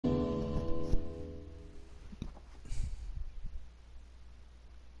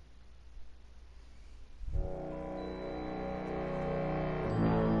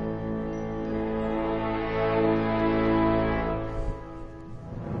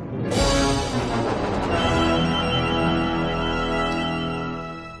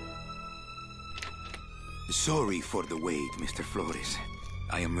Sorry for the wait, Mr. Flores.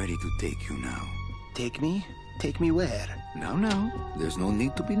 I am ready to take you now. Take me? Take me where? Now, there's no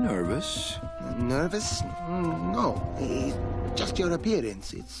need to be nervous. Nervous? No. Just your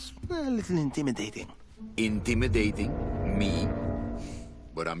appearance. It's a little intimidating. Intimidating? Me?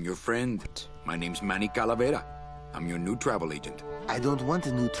 But I'm your friend. My name's Manny Calavera. I'm your new travel agent. I don't want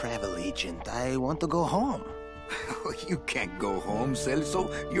a new travel agent. I want to go home. You can't go home,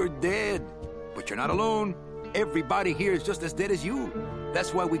 Celso. You're dead. But you're not alone. Everybody here is just as dead as you.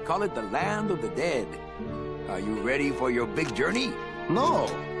 That's why we call it the land of the dead. Are you ready for your big journey? No.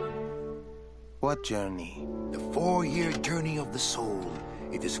 What journey? The 4-year journey of the soul.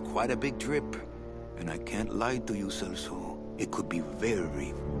 It is quite a big trip. And I can't lie to you, Celso. It could be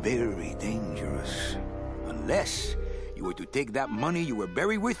very, very dangerous. Unless you were to take that money you were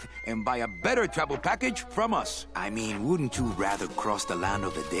buried with and buy a better travel package from us. I mean, wouldn't you rather cross the land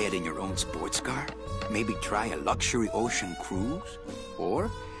of the dead in your own sports car? Maybe try a luxury ocean cruise?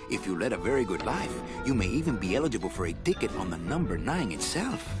 Or, if you led a very good life, you may even be eligible for a ticket on the number 9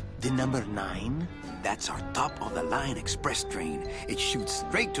 itself. The number 9? That's our top-of-the-line express train. It shoots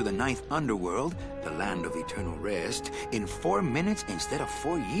straight to the 9th underworld, the land of eternal rest, in 4 minutes instead of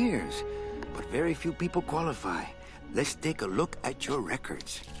 4 years. But very few people qualify. Let's take a look at your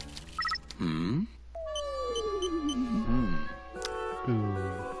records.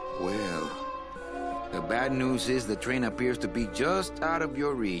 Well, the bad news is the train appears to be just out of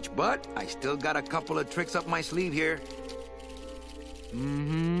your reach, but I still got a couple of tricks up my sleeve here.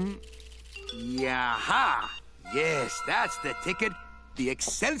 Yaha! Yes, that's the ticket. The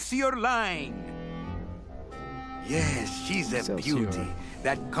Excelsior line. Yes, she's a beauty.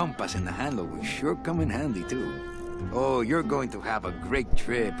 That compass in the handle will sure come in handy, too. Oh, you're going to have a great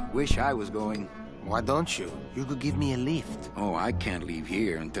trip. Wish I was going. Why don't you? You could give me a lift. Oh, I can't leave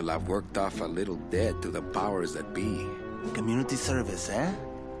here until I've worked off a little debt to the powers that be. Community service, eh?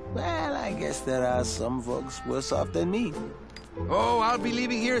 Well, I guess there are some folks worse off than me. Oh, I'll be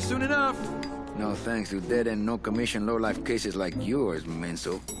leaving here soon enough. No thanks to dead and no commission low-life cases like yours,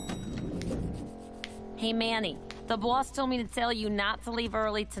 Menso. Hey, Manny. The boss told me to tell you not to leave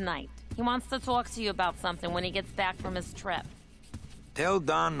early tonight. He wants to talk to you about something when he gets back from his trip. Tell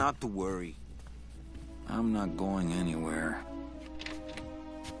Don not to worry. I'm not going anywhere.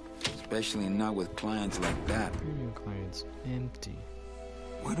 Especially not with clients like that. Clients empty.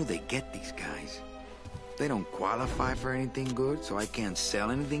 Where do they get these guys? They don't qualify for anything good, so I can't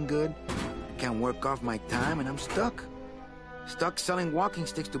sell anything good. Can't work off my time, and I'm stuck. Stuck selling walking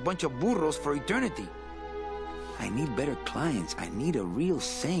sticks to a bunch of burros for eternity. I need better clients. I need a real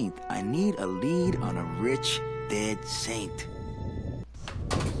saint. I need a lead on a rich, dead saint.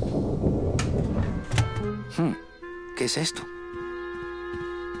 ¿Qué es esto?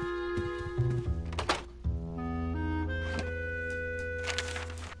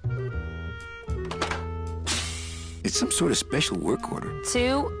 It's some sort of special work order.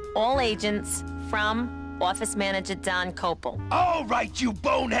 To all agents from Office Manager Don Copel. All right, you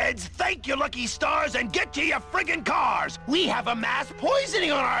boneheads, thank your lucky stars and get to your friggin' cars. We have a mass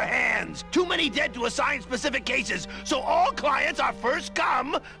poisoning on our hands. Too many dead to assign specific cases, so all clients are first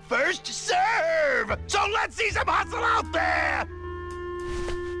come, first serve. So let's see some hustle out there.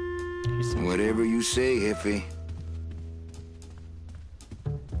 Whatever you say, Jefe.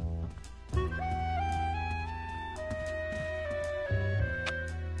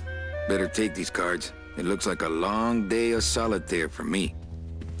 Better take these cards. It looks like a long day of solitaire for me.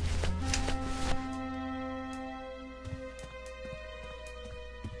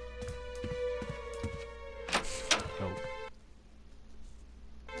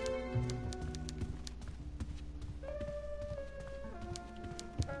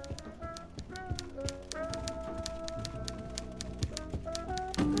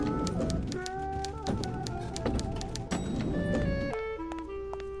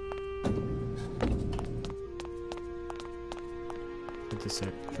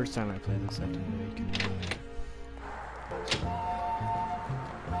 First time I played this, I didn't know you can do it.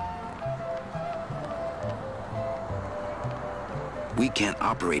 We can't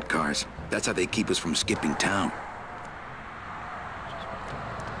operate cars. That's how they keep us from skipping town.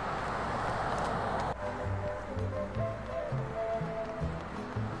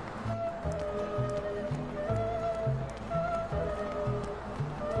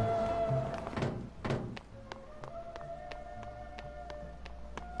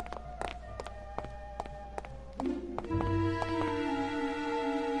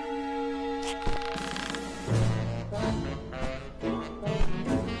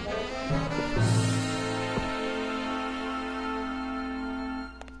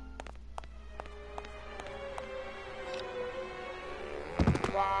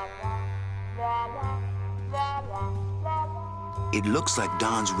 It looks like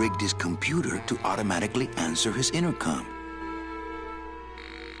Don's rigged his computer to automatically answer his intercom.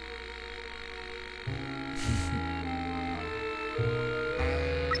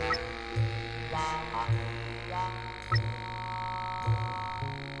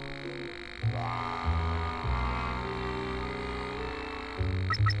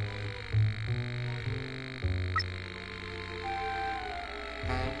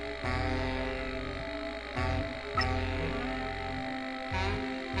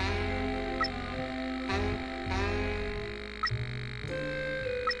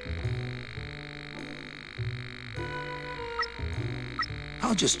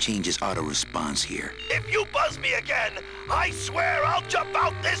 I'll just change his auto response here. If you buzz me again, I swear I'll jump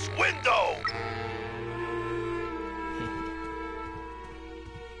out this window!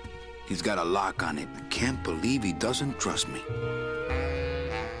 He's got a lock on it. Can't believe he doesn't trust me.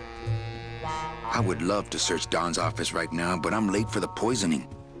 I would love to search Don's office right now, but I'm late for the poisoning.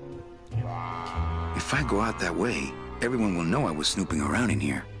 If I go out that way, everyone will know I was snooping around in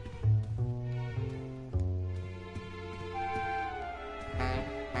here.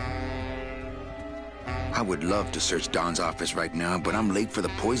 I would love to search Don's office right now, but I'm late for the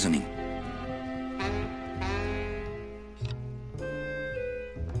poisoning.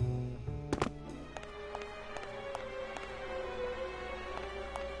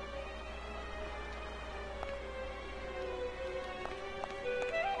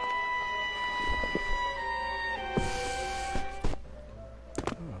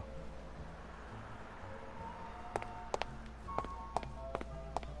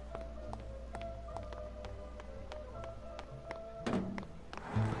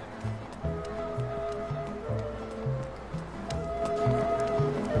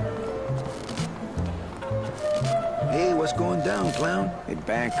 Hey, what's going down, clown? Hey,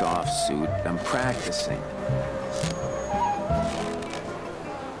 back off, Suit. I'm practicing.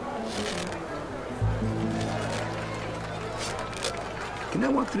 Can I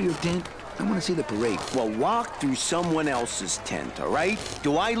walk through your tent? I want to see the parade. Well, walk through someone else's tent, all right?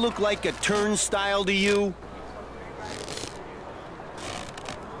 Do I look like a turnstile to you?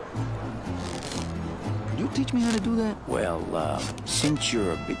 Could you teach me how to do that? Well, since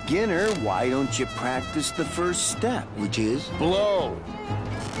you're a beginner, why don't you practice the first step? Which is? Blow.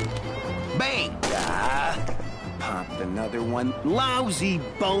 Bang! Ah, popped another one. Lousy,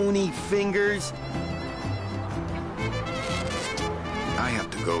 bony fingers. I have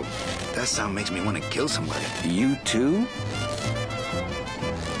to go. That sound makes me want to kill somebody. You too?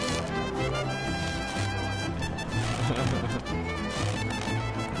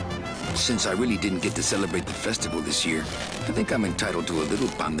 Since I really didn't get to celebrate the festival this year, I think I'm entitled to a little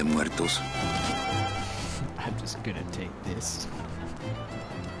pan de muertos. I'm just gonna take this.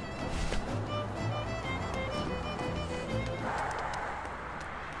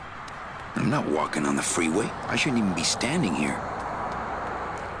 I'm not walking on the freeway. I shouldn't even be standing here.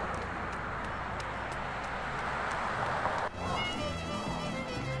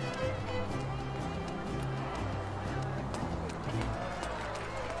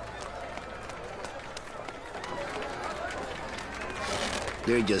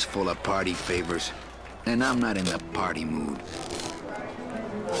 They're just full of party favors, and I'm not in the party mood.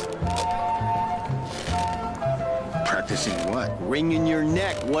 Practicing what? Wringing your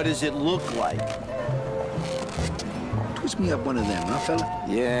neck, what does it look like? Twist me up one of them, huh, fella?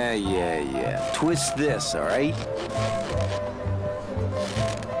 Yeah. Twist this, all right?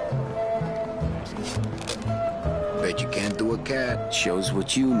 Bet you can't do a cat. Shows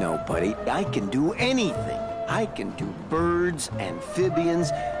what you know, buddy. I can do anything. I can do birds,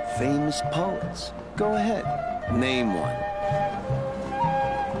 amphibians, famous poets. Go ahead, name one.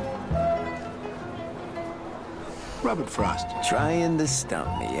 Robert Frost. Trying to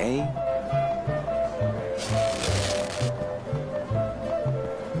stump me, eh?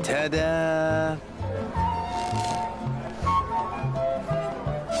 Ta-da!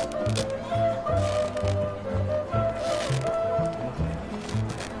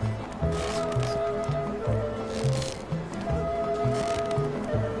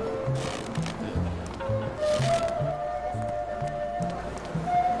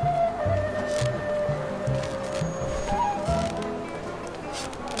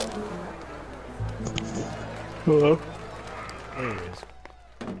 Hello? There he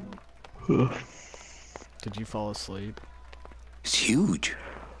is. Did you fall asleep? It's huge.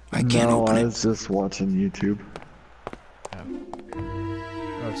 I can't No, open I it. was just watching YouTube.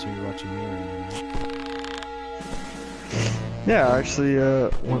 Oh, so you're watching me right now? Yeah, I actually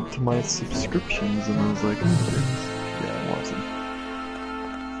went to my subscriptions and I was like, yeah, I'm watching.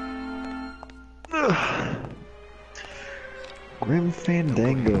 Grimm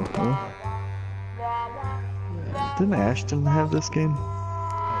Fandango, huh? Didn't Ashton have this game?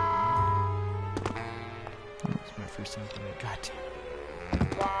 It's my first time playing it. God damn.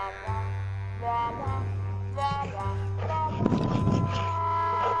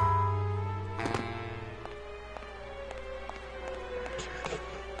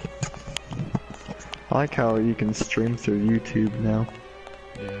 I like how you can stream through YouTube now.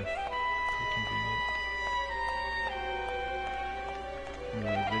 Yeah. Pretty convenient. The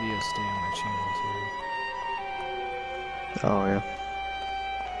videos stay on my channel too. Oh yeah.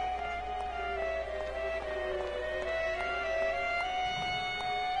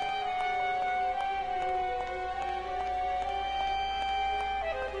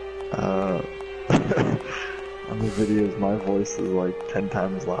 On the videos, my voice is like 10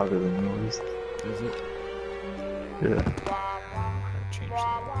 times louder than yours. Is it? Yeah. I'll change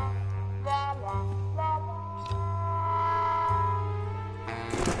that.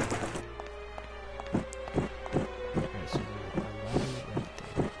 Alright, so our ladder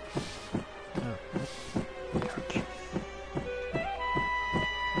right there.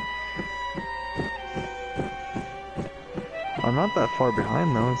 I'm not that far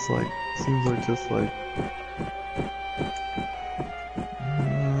behind though. It's like seems like just like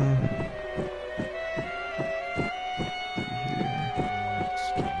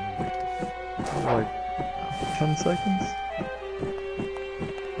like 10 seconds.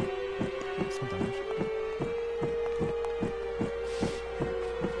 It's not that much.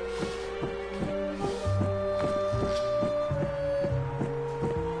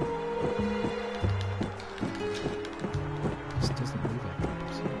 This doesn't move like that.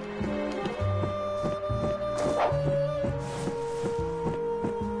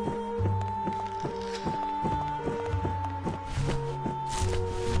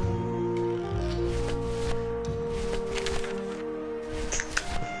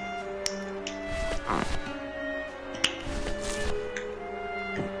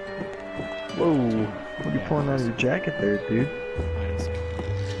 Whoa! What are you pulling out of your jacket there, dude?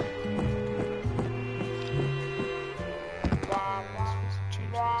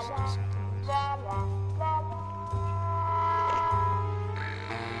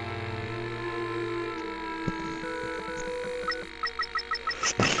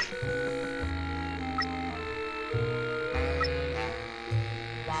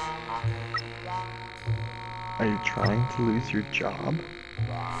 Are you trying to lose your job?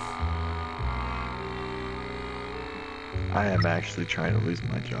 I am actually trying to lose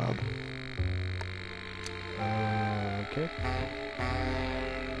my job. Okay.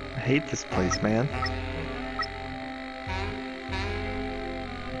 I hate this place, man. How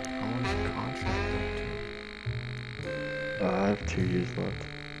long's your contract up to? I have 2 years left.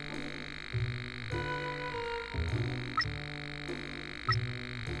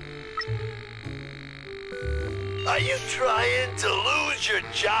 Are you trying to lose your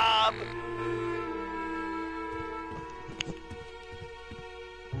job?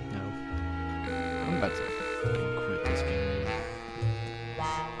 No. I'm about to fucking quit this game.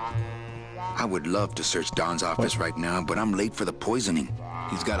 I would love to search Don's office right now, but I'm late for the poisoning.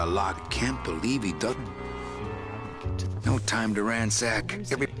 He's got a lock. Can't believe he doesn't. No time to ransack.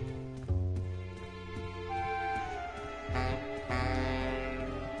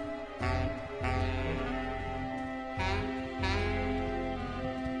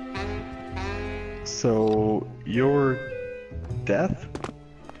 So, your death?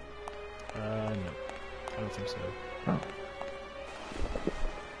 No. I don't think so. Oh.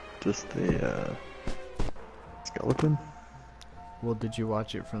 Just a, skeleton? Well, did you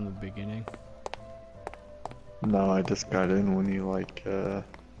watch it from the beginning? No, I just got in when you, like,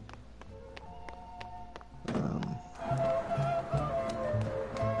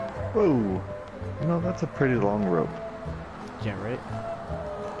 Whoa! No, that's a pretty long rope. Yeah, right?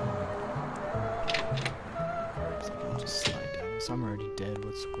 So I'll just slide down this. I'm already dead.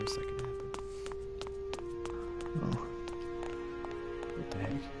 What's the worst that could happen? Oh. What the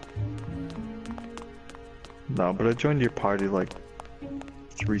heck? No, but I joined your party, like,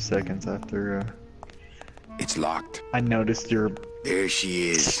 3 seconds after, It's locked. I noticed your There she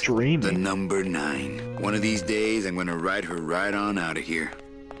is. streaming. The number 9. One of these days, I'm gonna ride her right on out of here.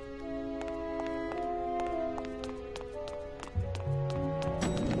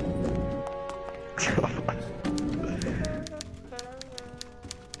 That's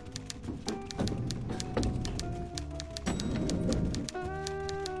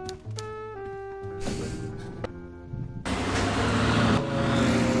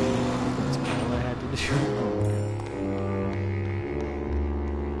all I had to do.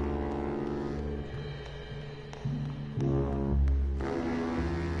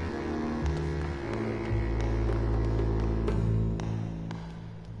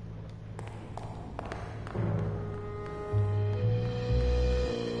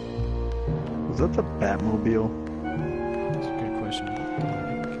 that the Batmobile? That's a good question.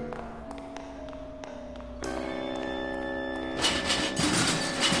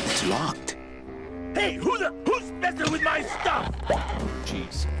 It's locked. Hey, who's messing with my stuff?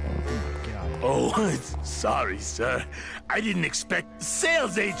 Jeez. Oh, sorry, sir. I didn't expect...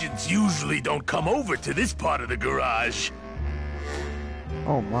 Sales agents usually don't come over to this part of the garage.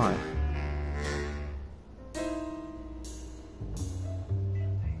 Oh my.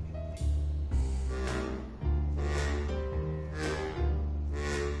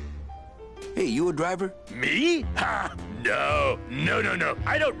 Hey, you a driver? Me? Ha! No.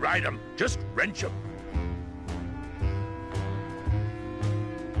 I don't ride them, just wrench them.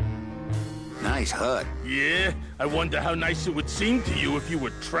 Nice hut. Yeah, I wonder how nice it would seem to you if you were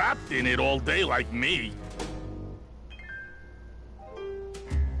trapped in it all day like me.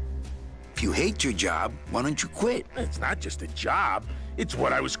 If you hate your job, why don't you quit? It's not just a job. It's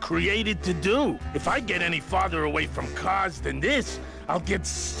what I was created to do. If I get any farther away from cars than this, I'll get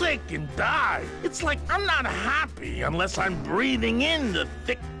sick and die. It's like I'm not happy unless I'm breathing in the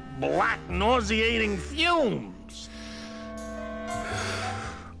thick, black, nauseating fumes.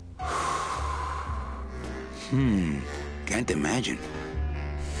 Can't imagine.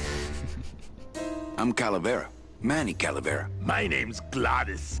 I'm Calavera. Manny Calavera. My name's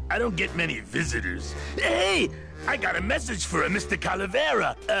Gladys. I don't get many visitors. Hey, I got a message for a Mr.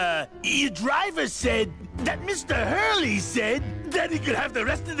 Calavera. Your driver said that Mr. Hurley said that he could have the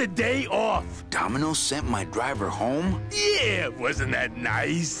rest of the day off. Domino sent my driver home? Yeah, wasn't that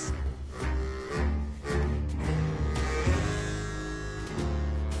nice?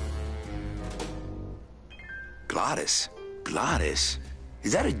 Gladys. Gladys?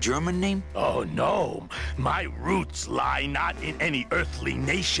 Is that a German name? Oh, no. My roots lie not in any earthly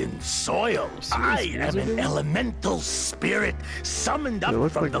nation's soil. I am an elemental spirit summoned up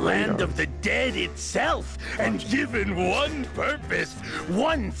from like the land radars. of the dead itself and given one purpose,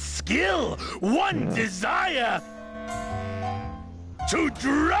 one skill, one desire. To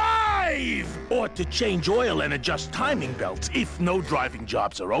drive! Or to change oil and adjust timing belts if no driving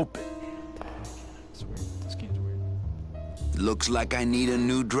jobs are open. That's weird. This game's weird. Looks like I need a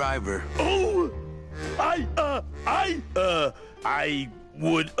new driver. Oh, I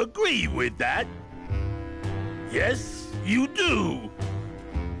would agree with that. Yes, you do.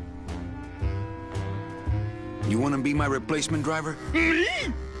 You want to be my replacement driver? Me?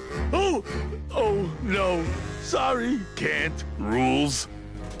 Oh, no. Sorry, can't. Rules.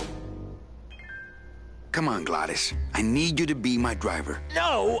 Come on, Gladys. I need you to be my driver.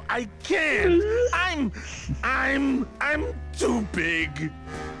 No, I can't. I'm too big.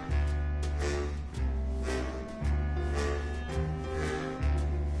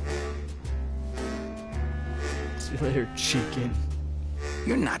 See you later, chicken.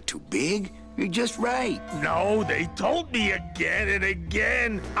 You're not too big. You're just right. No, they told me again and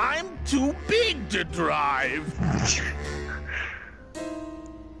again. I'm too big to drive.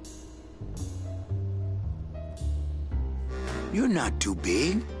 You're not too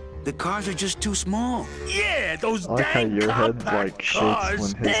big. The cars are just too small. Yeah, those I like how dang your head, compact like, shakes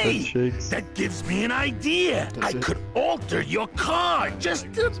cars. when his Hey, head shakes. that gives me an idea. Does I it? could alter your car just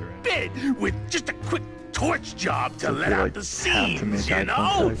like a moves around. bit with just a quick torch job to So let you, out like, the have to seams, make eye you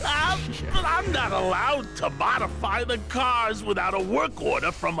know? contact. I'm not allowed to modify the cars without a work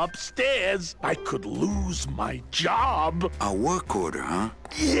order from upstairs. I could lose my job. A work order, huh?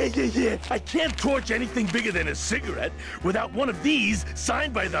 Yeah. I can't torch anything bigger than a cigarette without one of these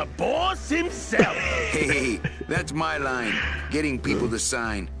signed by the boss himself. Hey, that's my line. Getting people to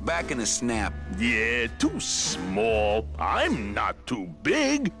sign. Back in a snap. Yeah, too small. I'm not too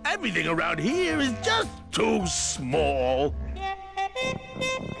big. Everything around here is just too small.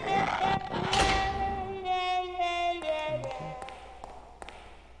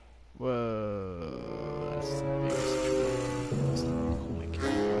 Whoa. That's the biggest truck. Oh my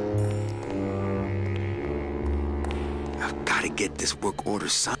god. I've got to get this work order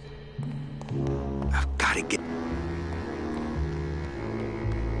signed. I've got to get...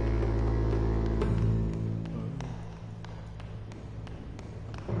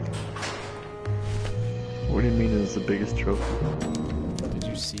 What do you mean is the biggest trophy? Did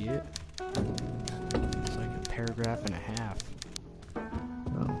you see it? It's like a paragraph and a half.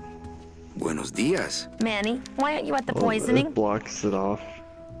 Oh. Buenos dias. Manny, why aren't you at the Well, poisoning? It blocks it off.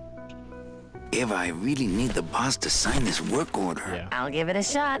 Eva, I really need the boss to sign this work order. Yeah. I'll give it a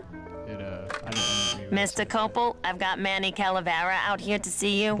shot. It, I don't agree with Mr. Copel, I've got Manny Calavera out here to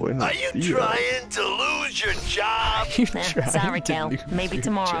see you. Buenos Are you dias. trying to lose your job? You Eh, trying sorry, to Cal. lose Maybe your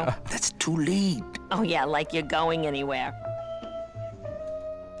tomorrow. job. That's too late. Oh, yeah, like you're going anywhere.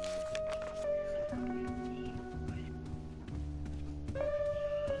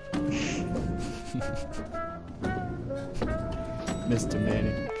 Mr.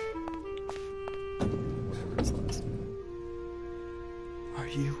 Manning. Whatever his last name. Are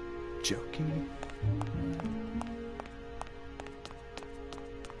you joking?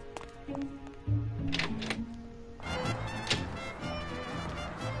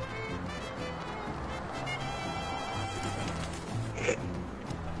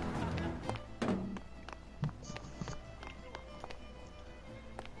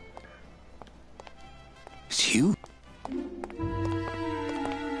 It's you.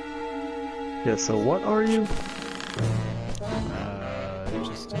 Yeah, so what are you?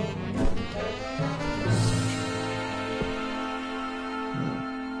 Just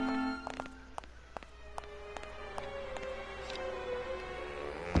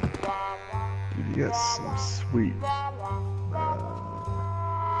Dude, you got some sweet.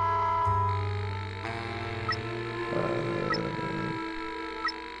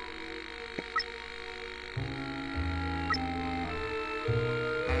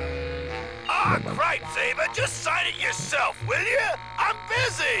 Ah, cripe, Saber, just sign it yourself, will you? I'm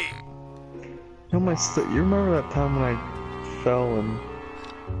busy! You know you remember that time when I fell and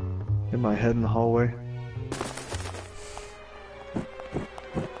hit my head in the hallway? no.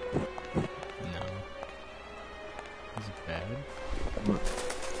 Is it bad?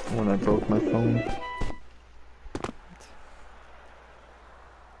 When I broke my phone.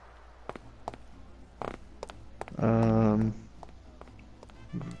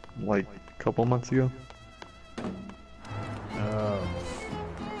 Like a couple months ago. Oh.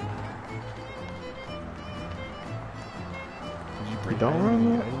 Did you break don't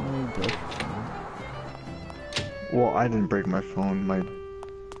remember that? I didn't know you broke your phone. Well, I didn't break my phone. My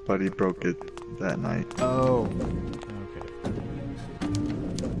buddy broke it that night. Oh. Okay.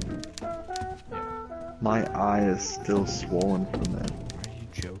 My eye is still swollen from that. Are you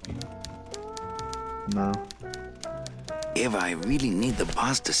joking? No. Eva, I really need the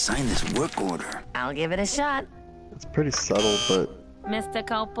boss to sign this work order. I'll give it a shot. It's pretty subtle, but Mr.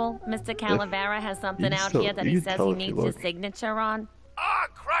 Copel, Mr. Calavera has something out here that he says he needs his signature on. Ah,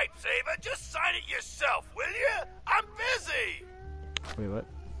 cripe, Saber, just sign it yourself, will you? I'm busy! Wait, what?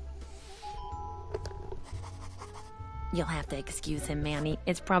 You'll have to excuse him, Manny.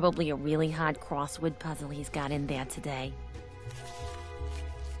 It's probably a really hard crossword puzzle he's got in there today.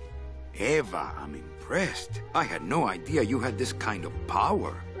 Eva, I'm impressed. I had no idea you had this kind of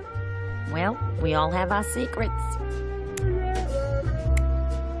power. Well, we all have our secrets.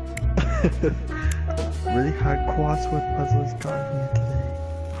 really hard crossword puzzles got here today.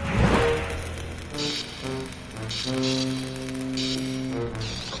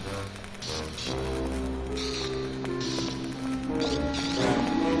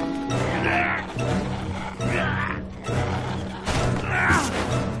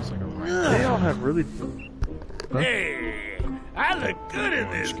 They all have really. Huh? Hey, I look good in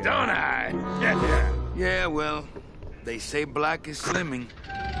this, don't I? Yeah, well, they say black is slimming.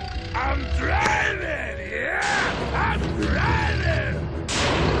 I'm driving, yeah! I'm driving!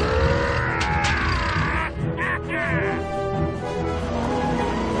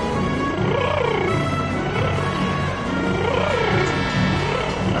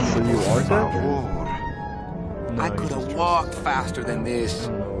 So you are that? I could have walked faster than this.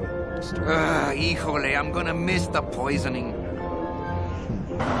 Híjole, I'm gonna miss the poisoning.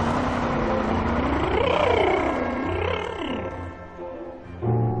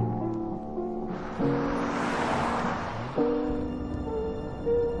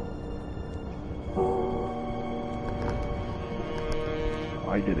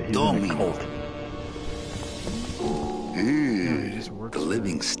 I get it. He's in a cult. The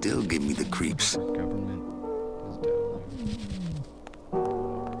living still give me the creeps. Government is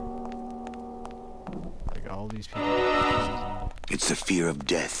like all these people. It's the fear of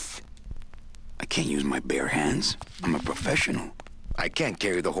death. I can't use my bare hands. I'm a professional. I can't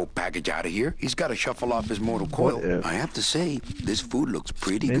carry the whole package out of here. He's got to shuffle off his mortal coil. I have to say, this food looks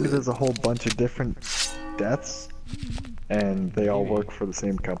pretty good. Maybe there's a whole bunch of different deaths, and they all work for the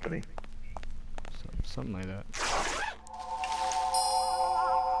same company. Something like that.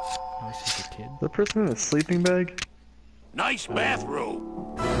 Oh, this is a kid. The person in a sleeping bag? Nice bathrobe.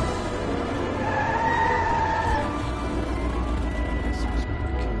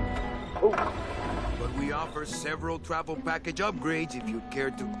 But we offer several travel package upgrades if you'd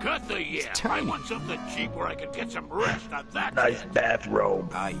care to. Cut the yeah. I want something cheap where I can get some rest on that. Nice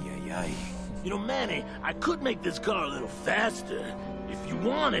bathrobe. Ay, ay, ay. You know, Manny, I could make this car a little faster if you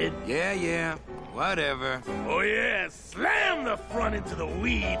wanted. Yeah. Whatever. Oh yeah, slam the front into the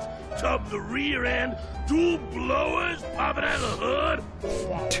weeds, tub the rear end, dual blowers popping out of the hood.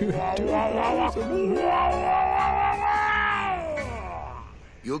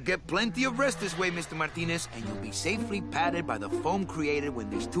 You'll get plenty of rest this way, Mr. Martinez, and you'll be safely padded by the foam created when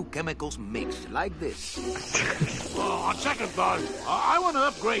these two chemicals mix, like this. On second thought, I want to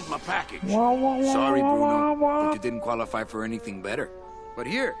upgrade my package. Sorry, Bruno, but you didn't qualify for anything better. But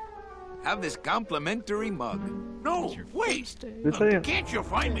here, have this complimentary mug. No, wait. Can't you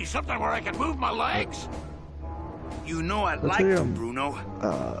find me something where I can move my legs? You know I like them, Bruno.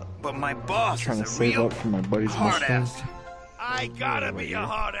 But my boss Trying to is a save real up for my buddy's hard mushrooms. ass. I gotta be a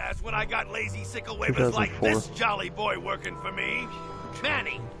hard ass when I got lazy sickle wavers like 2004. this jolly boy working for me.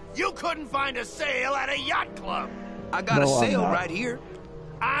 Manny, you couldn't find a sale at a yacht club. I got a No, I'm sale not. right here.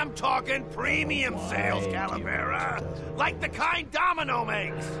 I'm talking premium sales, Calavera. Like the kind Domino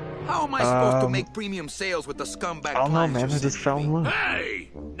makes. How am I supposed to make premium sales with the scumbag I don't know, clients man. you're I just sending fell me? in love. Hey!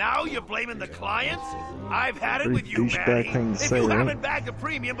 Now you're blaming the clients? I've had it Pretty with you, douchebag Manny. thing to If say, you right? haven't bagged a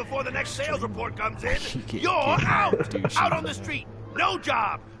premium before the next sales report comes in, Get you're out! douchey. Out on the street! No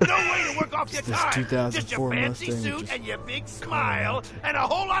job! No way to work off your This time! 2004 Just your fancy Mustang suit just and your big smile and a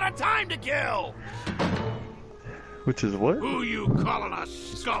whole lot of time to kill! Which is what? Who you calling a calling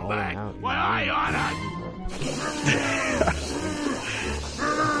scumbag? out Well, I oughta...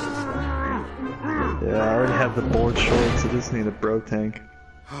 Yeah, I already have the board shorts. I just need a bro tank.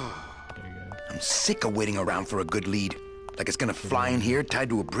 I'm sick of waiting around for a good lead. Like it's gonna fly in here tied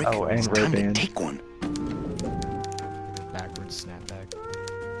to a brick. Oh, and it's time to Ray-Ban. take one. Backwards snapback.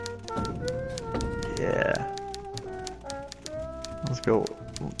 Yeah. Let's go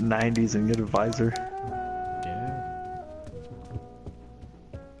 90s and get a visor. Yeah.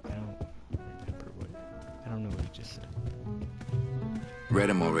 I don't remember what. I don't know what he just said. Read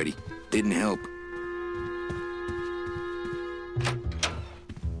them already. Didn't help.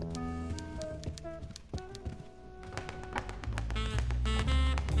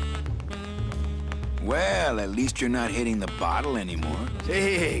 Well, at least you're not hitting the bottle anymore.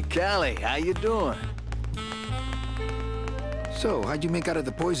 Hey, Callie, how you doing? So, how'd you make out of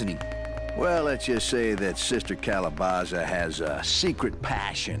the poisoning? Well, let's just say that Sister Calabaza has a secret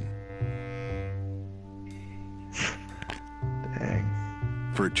passion Dang.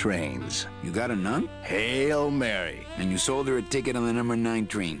 for trains. You got a nun? Hail Mary. And you sold her a ticket on the number 9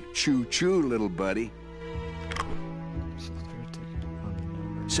 train. Choo-choo, little buddy.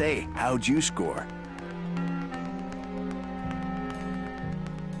 Say, how'd you score?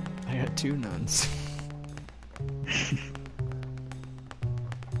 I got 2 nuns.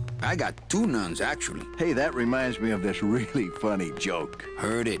 I got 2 nuns, actually. Hey, that reminds me of this really funny joke.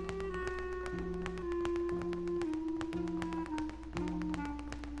 Heard it.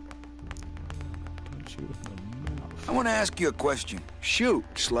 Don't shoot with my mouth. I want to ask you a question. Shoot,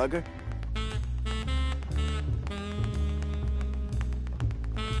 slugger.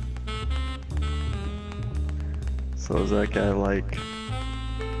 So is that guy like...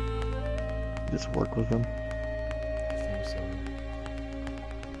 Just work with him? I think so.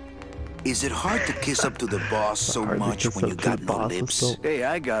 Is it hard to kiss up to the boss so Hard to much kiss when you up to got the no boss, lips? still- Hey,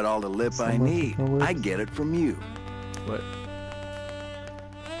 I got all the lip I Someone need. with no lips? I get it from you. What?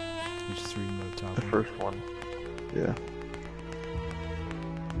 You just reading the top The one. first one. Yeah.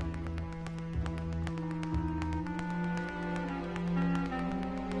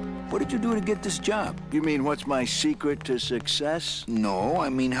 What did you do to get this job? You mean what's my secret to success? No, I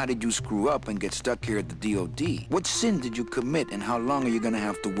mean, how did you screw up and get stuck here at the DOD? What sin did you commit, and how long are you gonna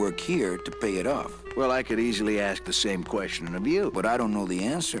have to work here to pay it off? Well, I could easily ask the same question of you. But I don't know the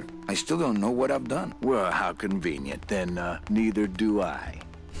answer. I still don't know what I've done. Well, how convenient. Then, neither do I.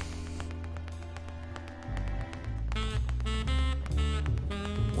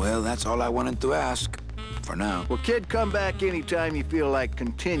 Well, that's all I wanted to ask. For now. Well, kid, come back anytime you feel like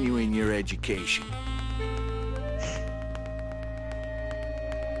continuing your education.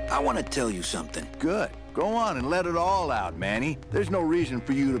 I want to tell you something. Good. Go on and let it all out, Manny. There's no reason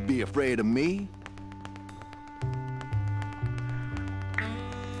for you to be afraid of me.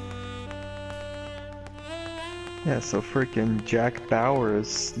 Yeah, so freaking Jack Bauer is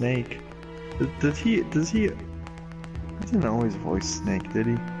Snake. Does he... He didn't always voice Snake, did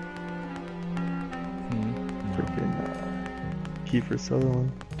he? Freaking Kiefer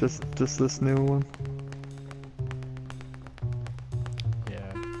Sutherland. Just this new one.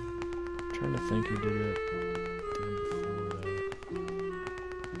 Yeah. I'm trying to think who did it. Before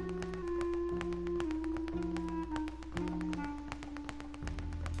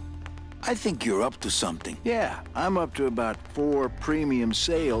that. I think you're up to something. Yeah, I'm up to about 4 premium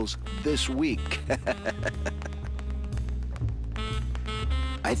sales this week.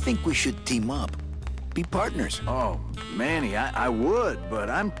 I think we should team up. Be partners. Oh, Manny, I would, but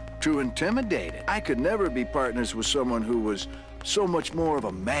I'm too intimidated. I could never be partners with someone who was so much more of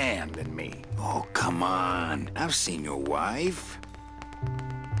a man than me. Oh, come on. I've seen your wife.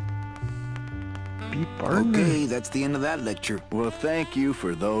 Be partners. Okay, that's the end of that lecture. Well, thank you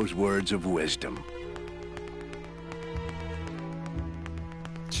for those words of wisdom.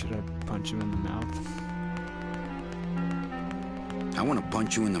 Should I punch him in the mouth? I want to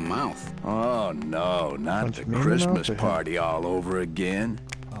punch you in the mouth. Oh, no, not Punch the me in the Christmas mouth or him? party all over again.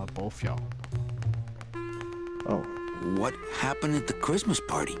 Both y'all. Oh. What happened at the Christmas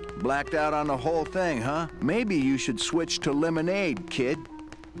party? Blacked out on the whole thing, huh? Maybe you should switch to lemonade, kid.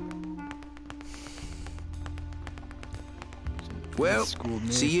 Well, Schooled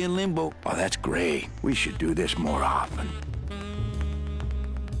me. see you in limbo. Oh, that's great. We should do this more often.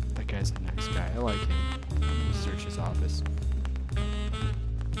 That guy's a nice guy. I like him. Search his office.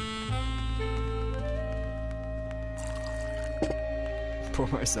 Pour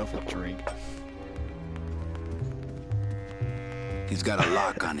myself a drink. He's got a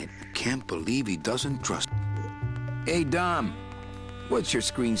lock on it. Can't believe he doesn't trust. Hey, Dom. What's your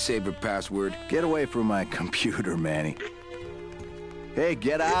screensaver password? Get away from my computer, Manny. Hey,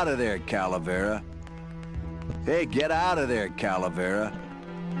 get out of there, Calavera. Hey, get out of there, Calavera.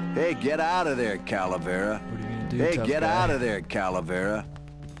 Hey, get out of there, Calavera. What are you gonna do, Hey, tough get guy? out of there, Calavera.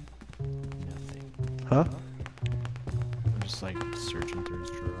 Nothing. Huh? I'm just like searching through his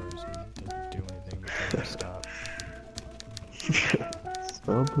drawers and he doesn't do anything but tell me to stop.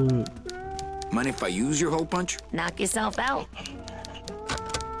 Stop it. Mind if I use your hole punch? Knock yourself out.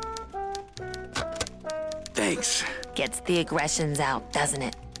 Thanks. Gets the aggressions out, doesn't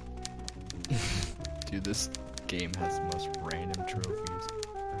it? Dude, this game has the most random trophies.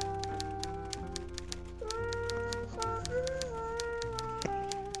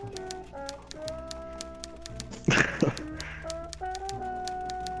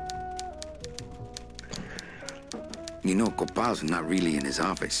 You know, Copal's not really in his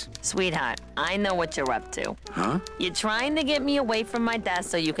office. Sweetheart, I know what you're up to. Huh? You're trying to get me away from my desk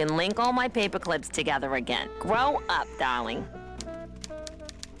so you can link all my paper clips together again. Grow up, darling.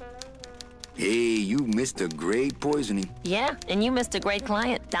 Hey, you missed a great poisoning. Yeah, and you missed a great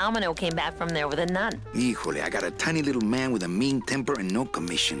client. Domino came back from there with a nun. Híjole, I got a tiny little man with a mean temper and no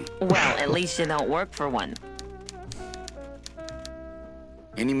commission. Well, at least you don't work for one.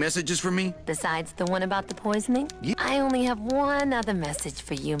 Any messages for me? Besides the one about the poisoning? Yeah. I only have one other message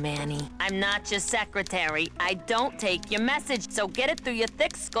for you, Manny. I'm not your secretary. I don't take your message, so get it through your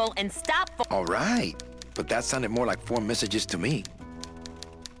thick skull and stop. All right, but that sounded more like 4 messages to me.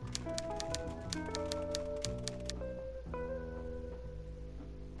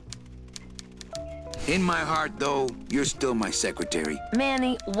 In my heart, though, you're still my secretary.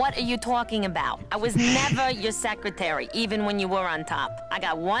 Manny, what are you talking about? I was never your secretary, even when you were on top. I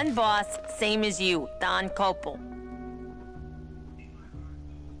got one boss, same as you, Don Copel.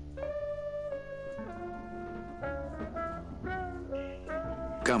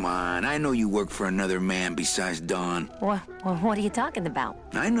 Come on, I know you work for another man besides Don. What are you talking about?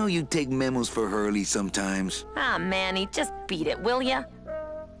 I know you take memos for Hurley sometimes. Ah, Manny, just beat it, will ya?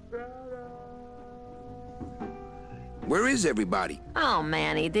 Where is everybody? Oh,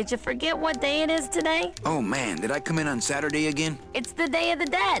 Manny, did you forget what day it is today? Oh man, did I come in on Saturday again? It's the Day of the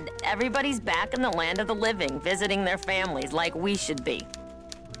Dead. Everybody's back in the land of the living, visiting their families like we should be.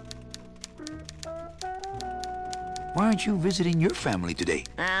 Why aren't you visiting your family today?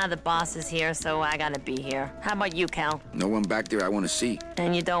 Ah, the boss is here, so I gotta be here. How about you, Cal? No one back there I want to see.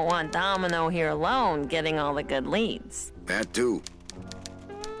 And you don't want Domino here alone, getting all the good leads. That too.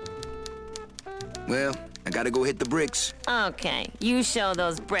 Well, I gotta go hit the bricks. Okay, you show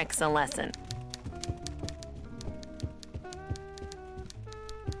those bricks a lesson.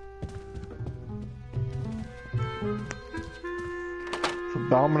 So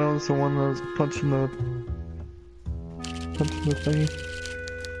Domino's the one that was punching the thingy.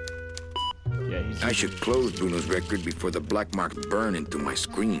 Yeah, he's. I should close Bruno's record before the black marks burn into my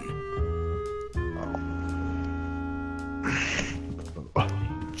screen.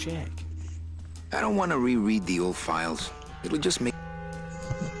 Jack. I don't want to reread the old files. It'll just make...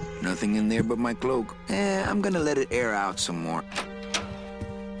 Nothing in there but my cloak. I'm gonna let it air out some more.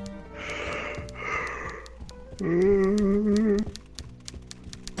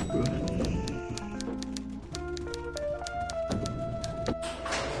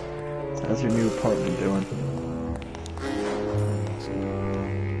 How's your new apartment doing?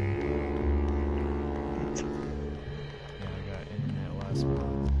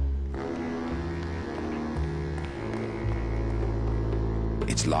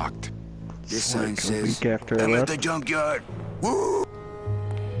 It's locked. This It's sign like a says, week after I I'm at left. the junkyard. Woo!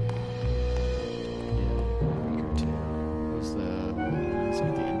 Was the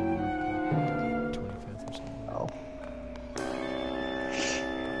at the end of 25th or something? Oh.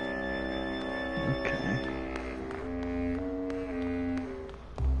 Okay.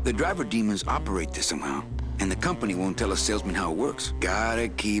 The driver demons operate this somehow. And the company won't tell us salesmen how it works. Gotta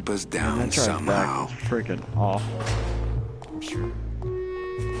keep us And down that drive somehow. back was freaking awful. I'm sure.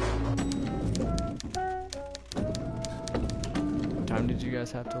 What time did you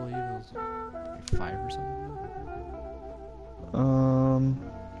guys have to leave? It was like 5 or something?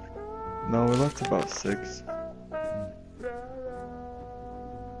 No, we left about 6.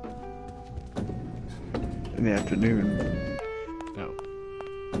 In the afternoon. No.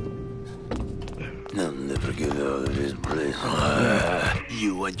 I'll never get out of this place.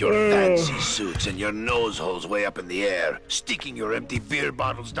 You and your fancy suits and your nose holes way up in the air, sticking your empty beer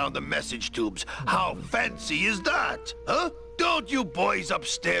bottles down the message tubes. How fancy is that? Huh? Don't you boys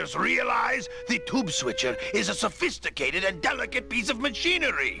upstairs realize the tube switcher is a sophisticated and delicate piece of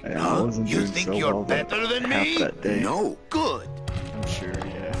machinery? Yeah, I wasn't You doing think so you're well that better than half me? that day. No. Good. I'm sure,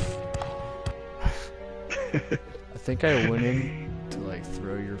 yeah. I think I went in to like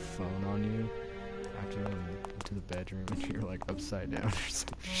throw your phone on you after I went into the bedroom and you're like upside down or some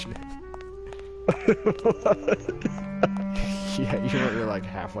shit. Yeah, you're like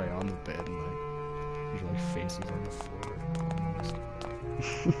halfway on the bed and like your like face is on the floor. Almost.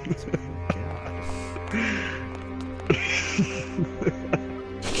 It's like, God.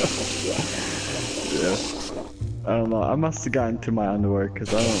 Yeah. I don't know. I must have gotten to my underwear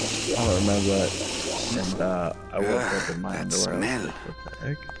because I don't remember that. And I woke up in my that underwear. I was smell. like, what the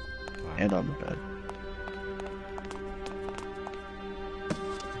heck? And on the bed.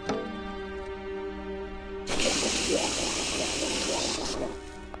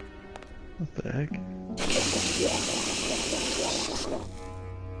 What the heck?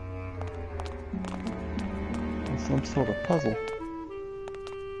 Some sort of puzzle.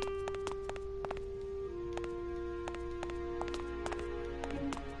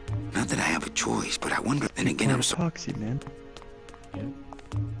 Not that I have a choice, but I wonder. Then again, I'm so. Epoxy, man. Yeah.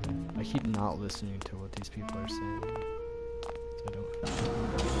 I keep not listening to what these people are saying. So I don't.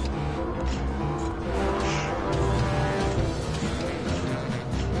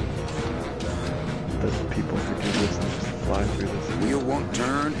 That people who do this and just fly through this. The wheel won't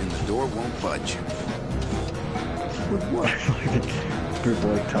turn and the door won't budge. With what? People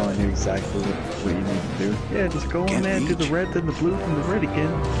like telling you exactly what you need to do. Yeah, just go Can't in there, do the reach. red, then the blue, then the red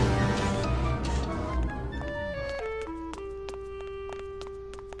again.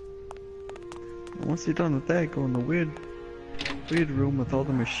 And once you're done with that, go in the weird room with all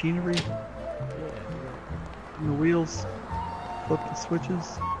the machinery and the wheels. Flip the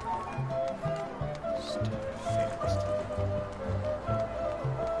switches.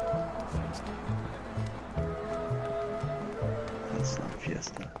 That's not a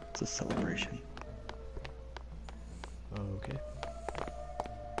fiesta. It's a celebration. Okay.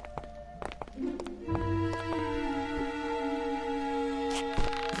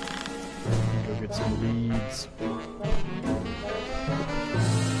 Go get some leads.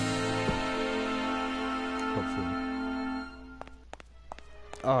 Hopefully.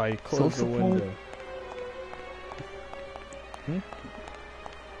 Oh, I closed the window.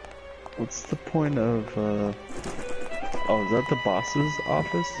 What's the point of, oh, is that the boss's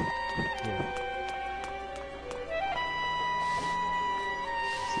office? Yeah.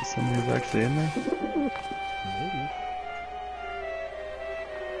 Is somebody who's actually in there? Maybe.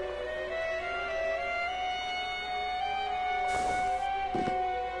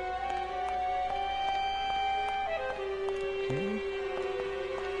 Okay.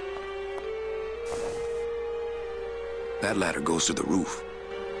 That ladder goes to the roof.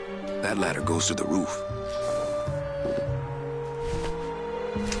 That ladder goes to the roof.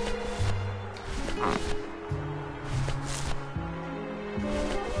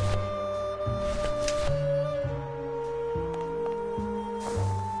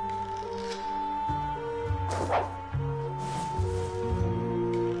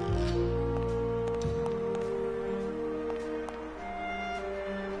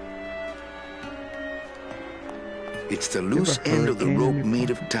 It's the loose end of the rope made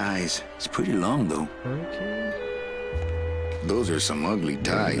of ties. It's pretty long, though. Hurricane? Those are some ugly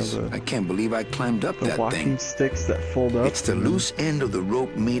ties. I can't believe I climbed up The that walking thing. sticks that fold up. It's the loose end of the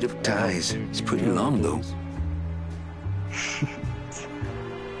rope made of ties. Dude, It's you pretty know long, though. those.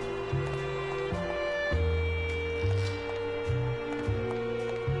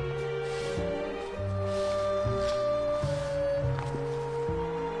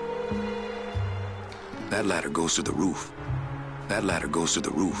 That ladder goes to the roof. That ladder goes to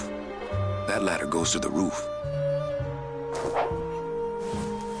the roof. That ladder goes to the roof. It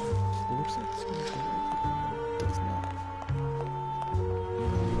looks like it's gonna go. It does not.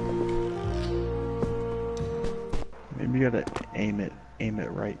 Maybe you gotta aim it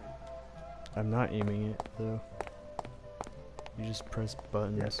right. I'm not aiming it though. You just press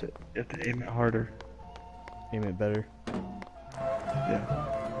buttons. You have to aim it harder. Aim it better. Yeah.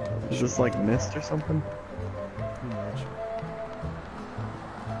 Is this like mist or something? Pretty much.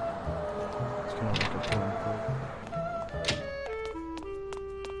 It's kind of like a point click.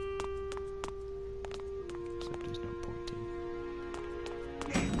 Except there's no pointing.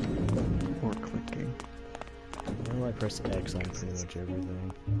 Or clicking. Why do I press X on pretty much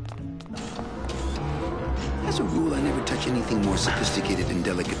everything? As a rule, I never touch anything more sophisticated and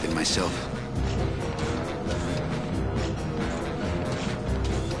delicate than myself.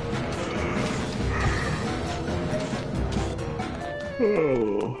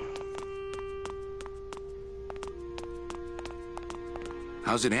 Oh.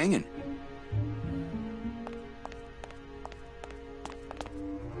 How's it hanging?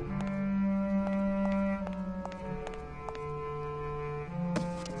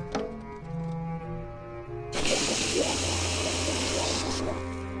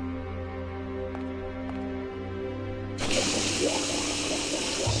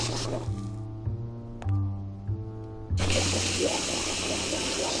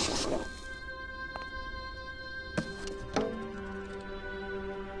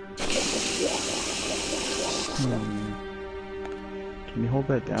 Can you hold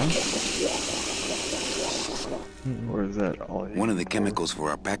that down? Or is that all? One of the chemicals for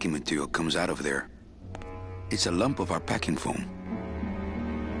our packing material comes out of there. It's a lump of our packing foam.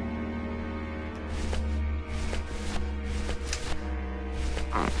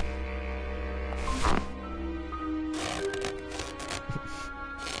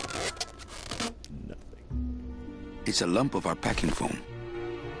 It's a lump of our packing foam.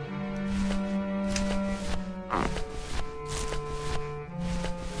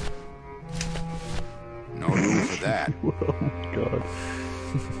 No room for that. Oh my god.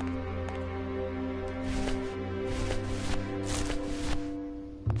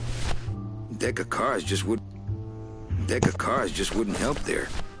 Deck of cars just wouldn't help there.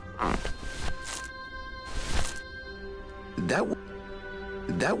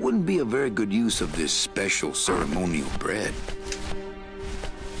 That wouldn't be a very good use of this special ceremonial bread.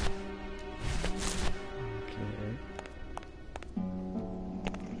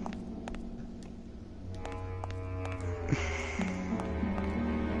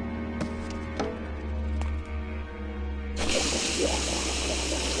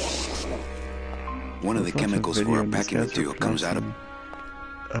 One of the chemicals for our packing material comes out of...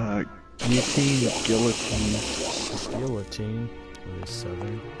 guillotine. Guillotine? Were they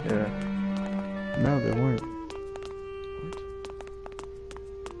southern? Yeah. No, they weren't. What?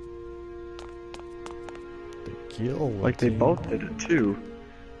 The guillotine? Like, they both did it too.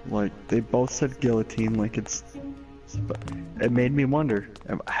 Like, they both said guillotine like it's... It made me wonder,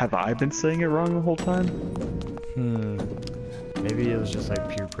 have I been saying it wrong the whole time? Maybe it was just like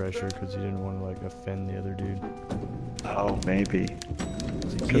peer pressure because you didn't want to like offend the other dude. Oh, maybe.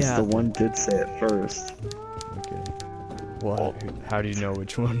 Because the one did say it first. Okay. Well, how do you know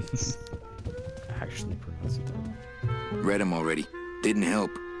which one actually pronounced it? Read them already. Didn't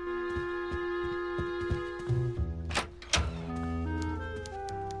help. I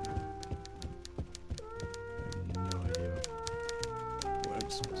have no idea what I'm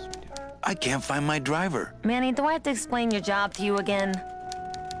supposed to be doing. I can't find my driver. Manny, do I have to explain your job to you again?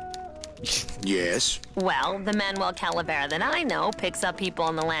 Yes. Well, the Manuel Calavera that I know picks up people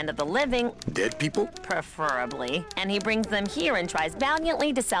in the land of the living, Dead people? preferably, and he brings them here and tries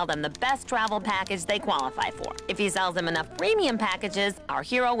valiantly to sell them the best travel package they qualify for. If he sells them enough premium packages, our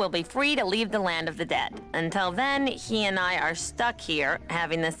hero will be free to leave the land of the dead. Until then, he and I are stuck here,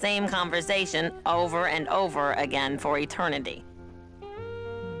 having the same conversation over and over again for eternity.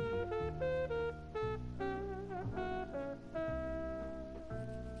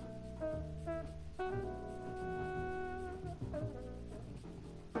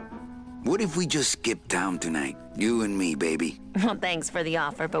 What if we just skip town tonight? You and me, baby. Well, thanks for the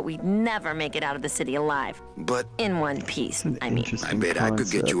offer, but we'd never make it out of the city alive. But In one piece, I mean. I bet I could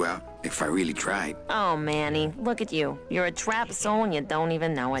get you out if I really tried. Oh, Manny, look at you. You're a trapped soul and you don't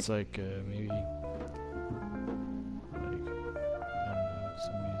even know It's it. like maybe like I don't know,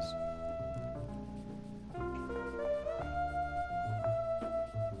 somebody's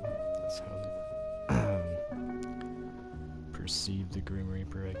that's how they perceive the Grim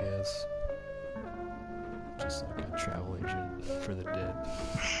Reaper, I guess. Just like a travel agent for the dead.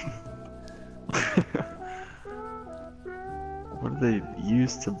 What do they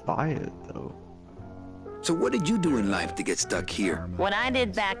use to buy it, though? So what did you do in life to get stuck here? What I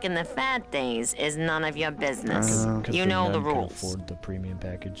did back in the fat days is none of your business. 'Cause You the know the nun could rules. afford the premium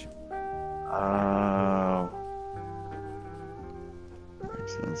package. Oh.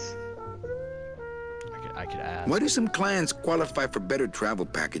 Makes sense. I could ask. Why do some clients qualify for better travel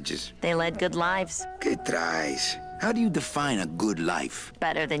packages? They led good lives, Que traes? How do you define a good life?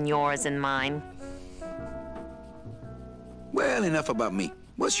 better than yours and mine. Well, enough about me.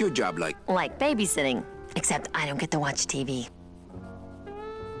 What's your job like? Like babysitting, except I don't get to watch TV.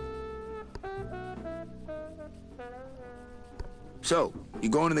 So, you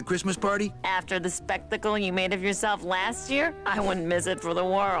going to the Christmas party? After the spectacle you made of yourself last year, I wouldn't miss it for the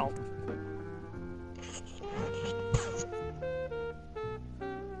world.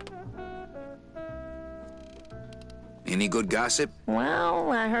 Any good gossip?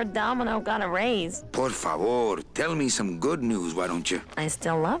 Well, I heard Domino got a raise. Por favor, tell me some good news, why don't you? I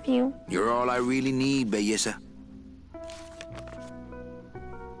still love you. You're all I really need, belleza.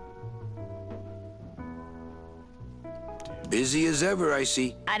 Busy as ever, I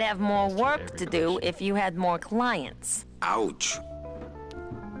see. I'd have more work to do if you had more clients. Ouch.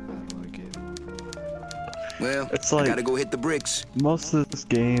 Like it. Well, It's I like- gotta go hit the bricks. Most of this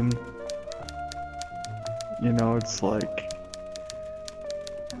game, you know, it's like,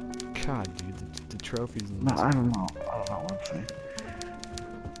 God, dude, the trophies in no, this. I don't know what I'm saying.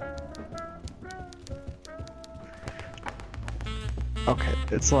 Okay,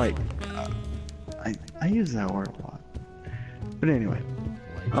 it's like, I use that word a lot. But anyway,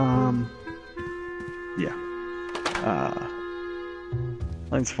 yeah.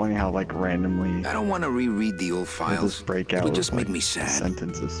 It's funny how like randomly I don't want to reread the old they files. just break out It'll with just make like, me a sad.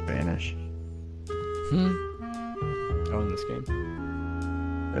 sentence of Spanish. Oh, in this game?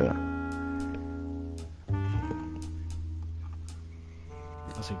 Yeah.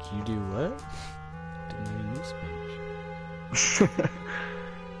 I was like, you do what? Didn't know you knew Spanish.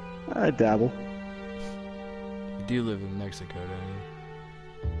 I dabble, You do live in Mexico, don't you?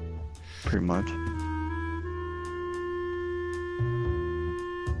 pretty much.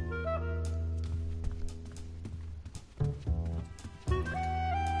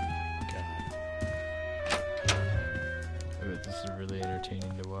 I bet this is really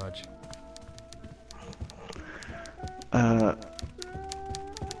entertaining to watch.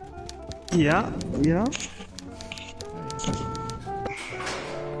 Yeah.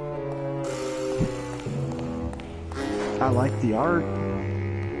 I like the art.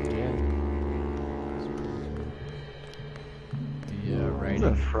 Yeah. The Where's writing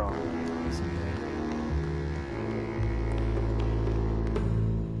that from? isn't there.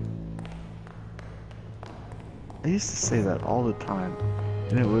 I used to say that all the time,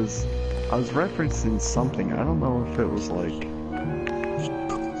 and I was referencing something. I don't know if it was like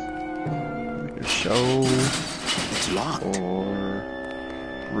a show It's locked. or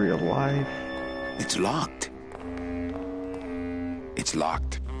real life. It's locked. It's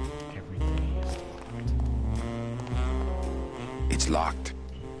locked. Everything is It's locked.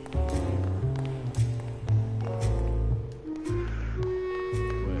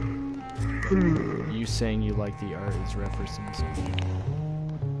 what? You saying you like the art is referencing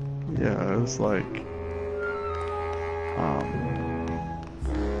something. Yeah, it was like,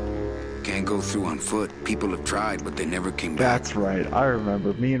 Can't go through on foot. People have tried, but they never came back. that's right. I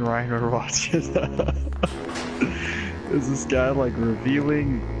remember. Me and Ryan were watching. There's this guy like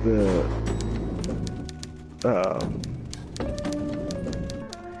revealing the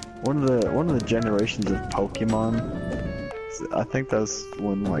one of the generations of Pokemon. I think that's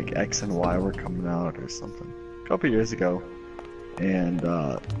when like X and Y were coming out or something. A couple years ago. And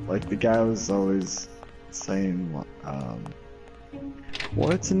like the guy was always saying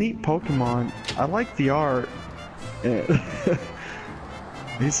well, it's a neat Pokemon. I like the art. And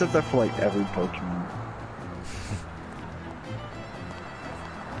he said that for like every Pokemon.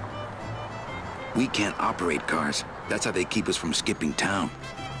 We can't operate cars. That's how they keep us from skipping town.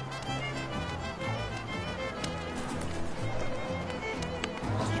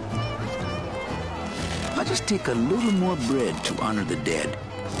 I'll just take a little more bread to honor the dead.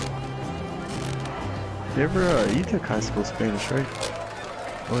 You ever, you took high school Spanish, right?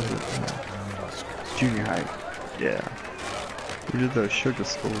 What was it? Junior high. Yeah. You did those sugar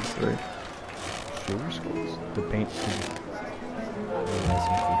schools, right? Sugar schools? The paint.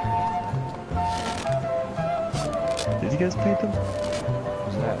 Did you guys paint them?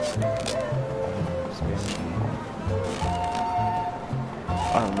 What's that? Spanish.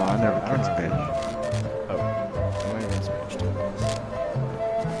 I don't know, I never took Spanish. Oh.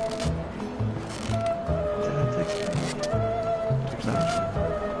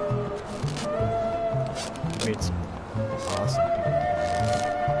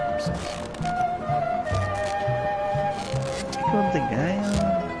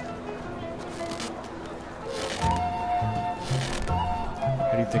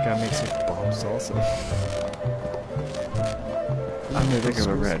 think I make some bomb salsa? I'm gonna think of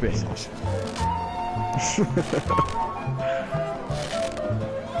a red. Spanish.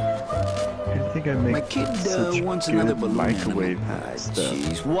 I think I make My kid such wants good another balloon microwave animal. stuff.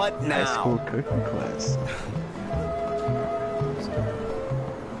 Jeez, what High school now? cooking class.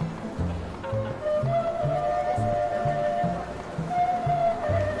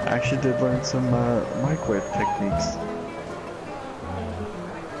 I actually did learn some microwave techniques.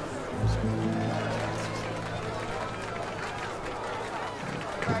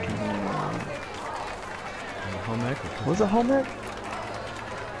 Cooking. Home ec or Was it home ec?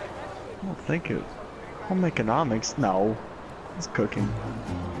 I don't think it. Home economics? No. It's cooking.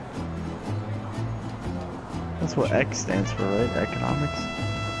 That's what X stands for, right? Economics?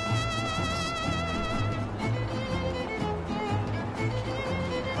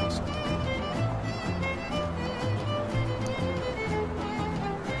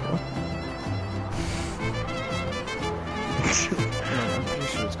 I'm pretty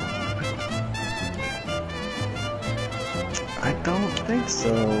sure it's I don't think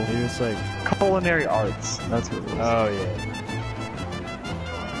so. He was like, Culinary arts. That's what it was. oh yeah.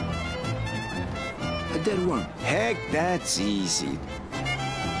 A dead worm. Heck, that's easy. Like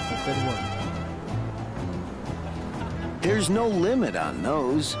that one. There's no limit on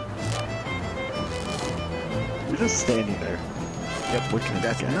those. You're just standing there. Yep, looking at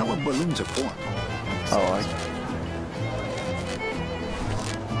That's that guy. not what balloons are for. Oh,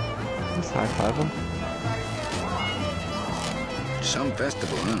 just high five him. Some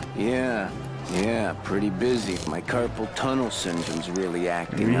festival, huh? Yeah, pretty busy. My carpal tunnel syndrome's really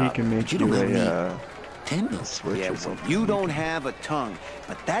acting Maybe he up. can make you you don't have a Tendrils. switch Yeah, or well, something. you don't have a tongue,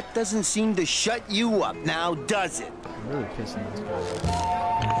 but that doesn't seem to shut you up now, does it? I'm really pissing this guy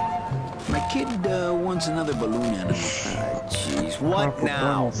off. My kid wants another balloon animal. Jeez, what Carpal now?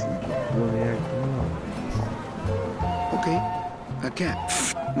 tunnel syndrome really acting up. Okay, a cat.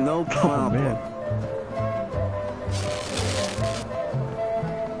 No Oh problem. man.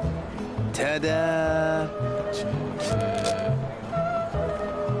 Ta-da!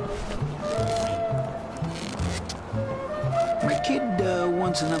 My kid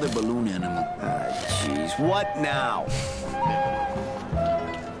wants another balloon animal. Jeez, what now?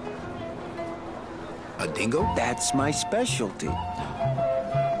 A dingo? That's my specialty.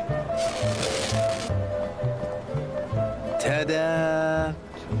 Ta-da!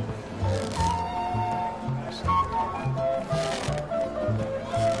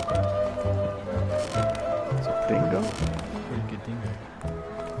 Bingo. Pretty good thing there.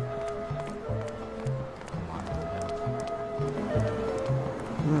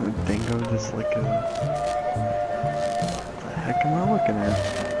 Come on, Dingo just like a... The heck am I looking at?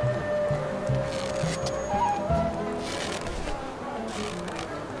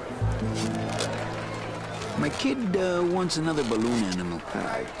 My kid wants another balloon animal.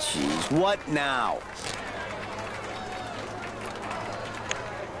 Jeez, what now?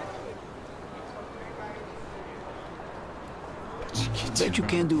 Bet you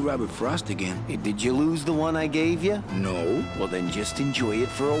can't do Robert Frost again. Hey, did you lose the one I gave you? No. Well, then just enjoy it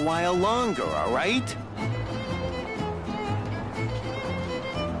for a while longer, all right?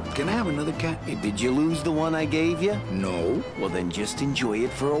 Can I have another cat? Hey, did you lose the one I gave you? No. Well, then just enjoy it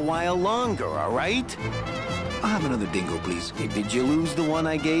for a while longer, all right? I'll have another dingo, please. Hey, did you lose the one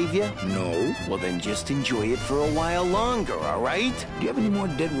I gave you? No. Well, then just enjoy it for a while longer, all right? Do you have any more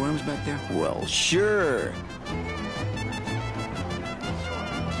dead worms back there? Well, sure.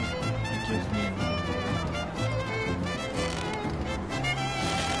 gives me an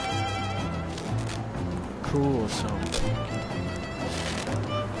cool sound.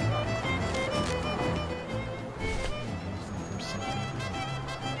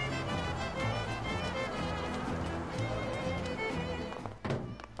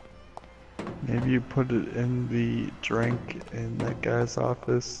 Maybe you put it in the drink in that guy's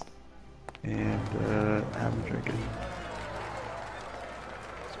office and have him drink it.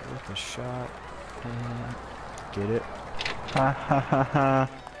 It's worth a shot. Get it? Ha ha ha ha.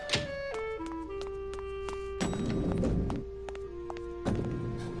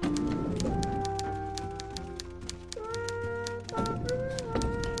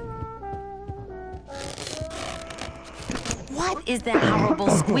 What is that horrible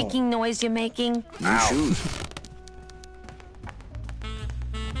squeaking noise you're making? New shoes.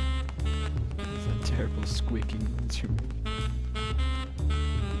 It's a terrible squeaking noise you're making.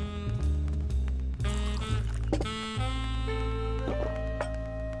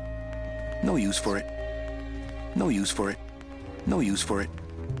 No use for it. No use for it. No use for it.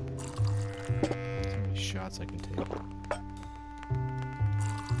 So many shots I can take.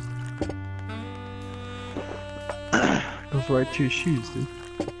 Goes right to your shoes, dude.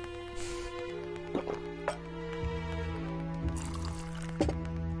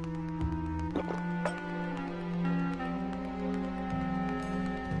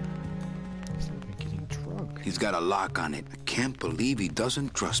 He's got a lock on it. I can't believe he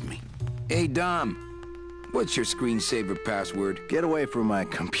doesn't trust me. Hey, Dom. What's your screensaver password? Get away from my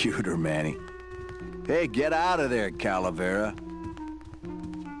computer, Manny. Hey, get out of there, Calavera.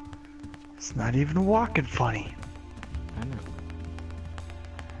 It's not even walking funny. I know.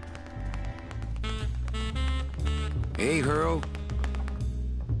 Hey, Hurl.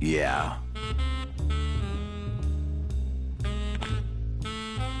 Yeah.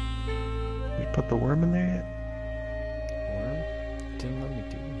 You put the worm in there yet? Worm? Didn't let me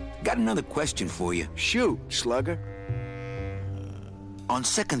do it. Got another question for you. Shoot, slugger. On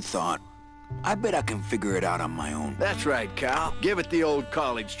second thought, I bet I can figure it out on my own. That's right, Cal. Give it the old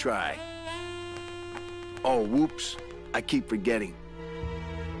college try. Oh, whoops. I keep forgetting.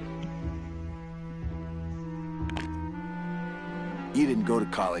 You didn't go to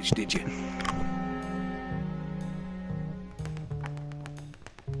college, did you?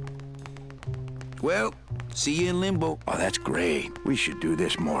 Well, see you in limbo. Oh, that's great. We should do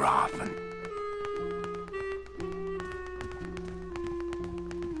this more often.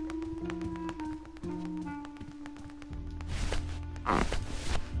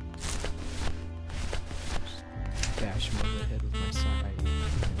 Bash him over the head with my side.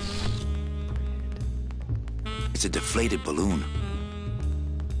 It's a deflated balloon.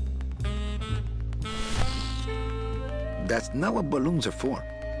 That's not what balloons are for.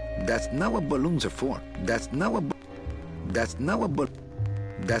 That's not what balloons are for. That's not what. That's not what.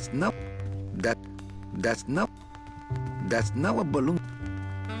 That's not. That's not. That's not what balloon.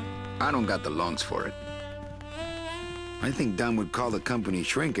 I don't got the lungs for it. I think Don would call the company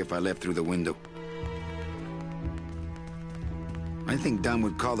shrink if I left through the window. I think Don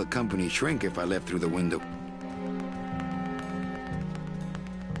would call the company shrink if I left through the window.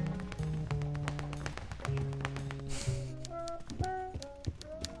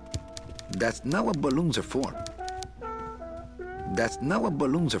 That's not what balloons are for. That's not what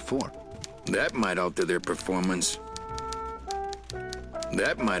balloons are for. That might alter their performance.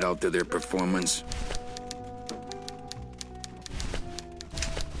 That might alter their performance.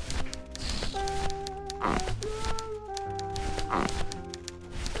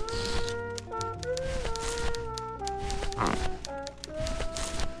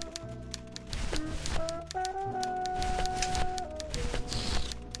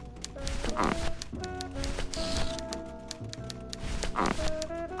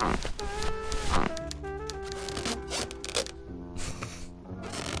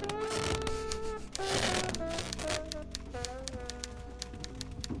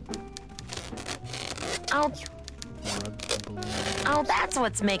 Oh, that's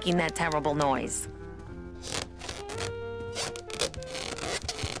what's making that terrible noise.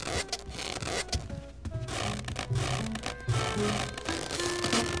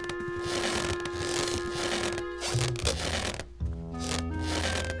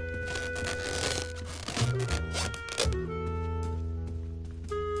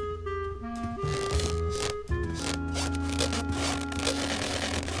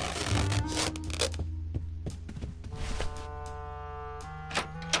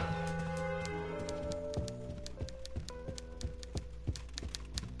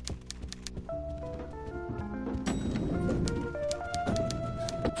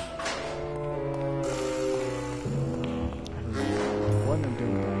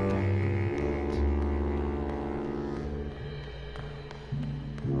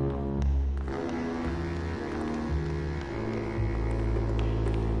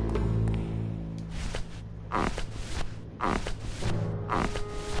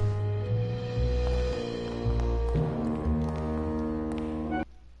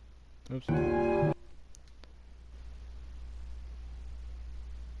 Oops.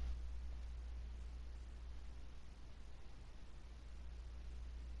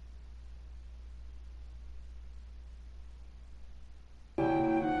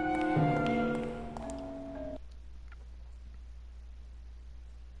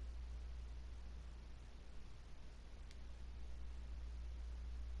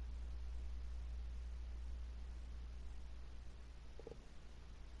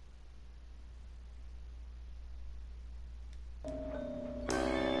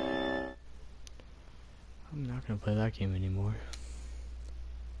 I'm not gonna play that game anymore.